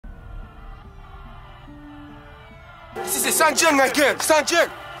Ici c'est Fxnder ma gueule, Fxnder.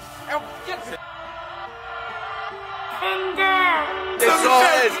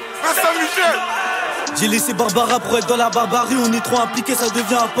 J'ai laissé Barbarie pour être dans la barbarie. On est trop impliqué, ça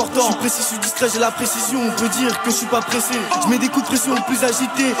devient important. Je suis précis, je suis discret, j'ai la précision. On peut dire que je suis pas pressé. Je mets des coups de pression plus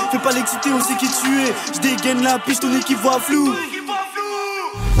agités. Fais pas l'exciter, on sait qui tu es. Je dégaine la piste, ton équipe voit flou.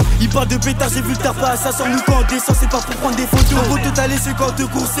 Il parle de pétard, j'ai vu le tapas, ça sort nous quand on descend, c'est pas pour prendre des photos. Au total, c'est quand te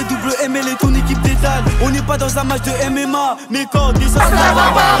course, c'est double ML et ton équipe détale. On n'est pas dans un match de MMA, mais quand on descend, c'est la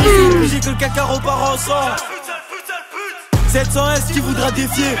barbarie. J'ai que le caca repart ensemble. 700S qui voudra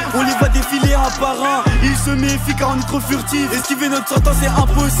défier, on les voit défiler un par un. Ils se méfient car on est trop furtifs. Esquiver notre sortant c'est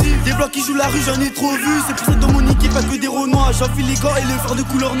impossible. Des blocs qui jouent la rue j'en ai trop vu. C'est pour ça que dans mon équipe pas que des renois. J'enfile les gants et les fers de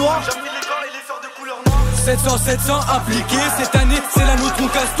couleur noire. 700 appliqués, cette année c'est la nôtre, on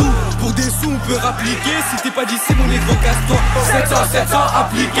casse tout. Pour des sous on peut rappliquer, si t'es pas d'ici mon négro casse-toi. 700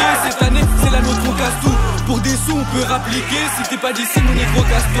 appliqués, cette année c'est la nôtre, on casse tout. Pour des sous on peut rappliquer, si t'es pas d'ici mon négro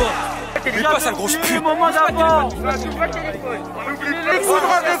casse-toi. N'oublie pas sa grosse pute. Bande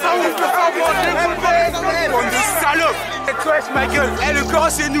de salopes. 700S ma gueule, eh le corps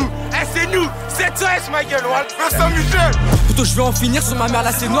c'est nous, eh c'est nous, 700S ma gueule, Saint-Michel. Plutôt je vais en finir sur ma mère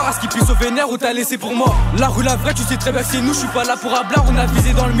là c'est noir, à ce qui pisse au vénère ou t'as laissé pour moi. La rue la vraie tu sais très bien que c'est nous, je suis pas là pour hablar, on a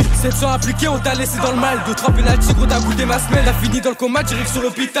visé dans le mille. 700 appliqués, on t'a laissé dans le mal. 2-3 pénaltys gros t'as goûté ma semaine. T'as fini dans le coma, direct sur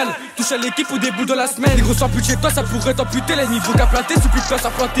l'hôpital. Touche à l'équipe ou des boules dans la semaine. Les gros sans plus de chez toi ça pourrait t'amputer. Les niveaux qu'à planter, suffit de place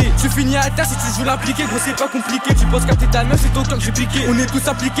à planter. Tu finis à terre si tu joues l'impliqué, gros c'est pas compliqué. Tu penses capter ta meuf, c'est ton cœur que j'ai piqué. On est tous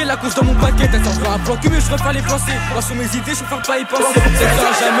appliqués, la cause dans mon paquet. T'as sorti un plan cul mais je préfère les penser. Moi sur mes idées, je préfère pas y penser. 700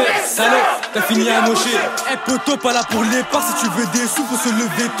 jamais, salaud, t'as fini à mocher. Eh poteau, pas là pour les parts, si tu veux des sous faut se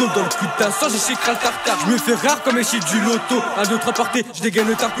lever tôt. Dans le putain sang, j'ai chez le tartare. Je me fais rare comme échec du loto. 1, 2, 3 partés, je dégaine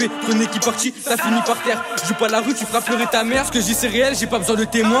le tarpé. Ton équipe partie, ça finit par terre. Je joue pas la rue, tu feras pleurer ta mère. Ce que je dis c'est réel, j'ai pas besoin de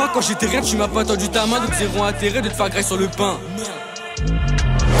témoins. Quand j'étais rien, tu m'as pas tendu ta main. Donc zéro intérêt de te faire grailler sur le pain.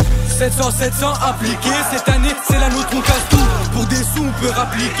 700 appliqués, cette année c'est la nôtre, on casse tout. Pour des sous on peut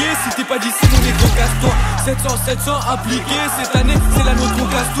rappliquer, si t'es pas d'ici mon négro casse-toi. 700 appliqués, cette année c'est la nôtre, on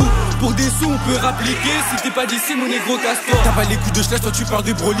casse tout. Pour des sous on peut rappliquer, si t'es pas d'ici mon négro casse-toi. T'as pas les coups de schlass, toi tu parles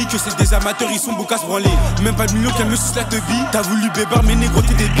de Broly. Que c'est des amateurs, ils sont beaux qu'à se branler. Même pas de million qu'elle me suce la teubie. T'as voulu bébar mais négro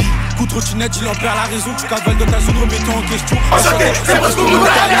t'es débile. Coup de trottinette, il en perd la raison. Tu cavales dans ta zone, remettant en question. Enchanté, c'est presque mon je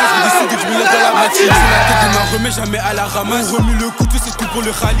décide que je me lève dans la matière. Sur la tête de ma remets jamais à la ramasse. On remue le couteau, c'est tout pour le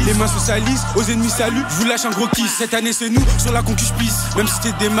rallye. Les mains se salissent, aux ennemis salut. Je vous lâche un gros kiss. Cette année c'est nous, sur la concu je pisse. Même si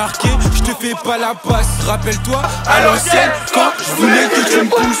t'es démarqué, je te fais pas la passe. Rappelle-toi, à l'ancienne, quand je voulais que tu me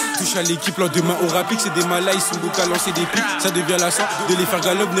pousses. Touche à l'équipe, lendemain au rapide, c'est des malins, ils sont beaux qu'à lancer des pics. Ça devient lassant de les faire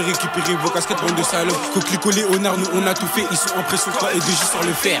galop, venez récupérer vos casquettes, bande de salopes. Coquelicot léonard, nous on a tout fait, ils sont en pression, toi et 2J sur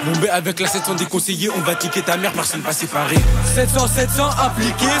le fer. Bombé avec la 700 déconseillé, on va cliquer ta mère, personne va séparer. 700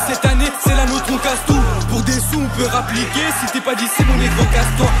 appliqués, cette année c'est la nôtre, on casse tout. Pour des sous on peut rappliquer, si t'es pas d'ici mon négro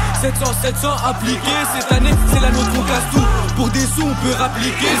casse-toi. 700 appliqués, cette année c'est la nôtre, on casse tout. Pour des sous on peut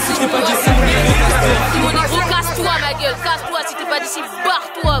rappliquer, si t'es pas d'ici mon négro casse-toi. Mon négro casse-toi ma gueule, casse-toi, si t'es pas d'ici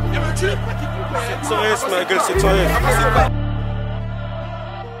barre-toi. 700S ma gueule, 700S.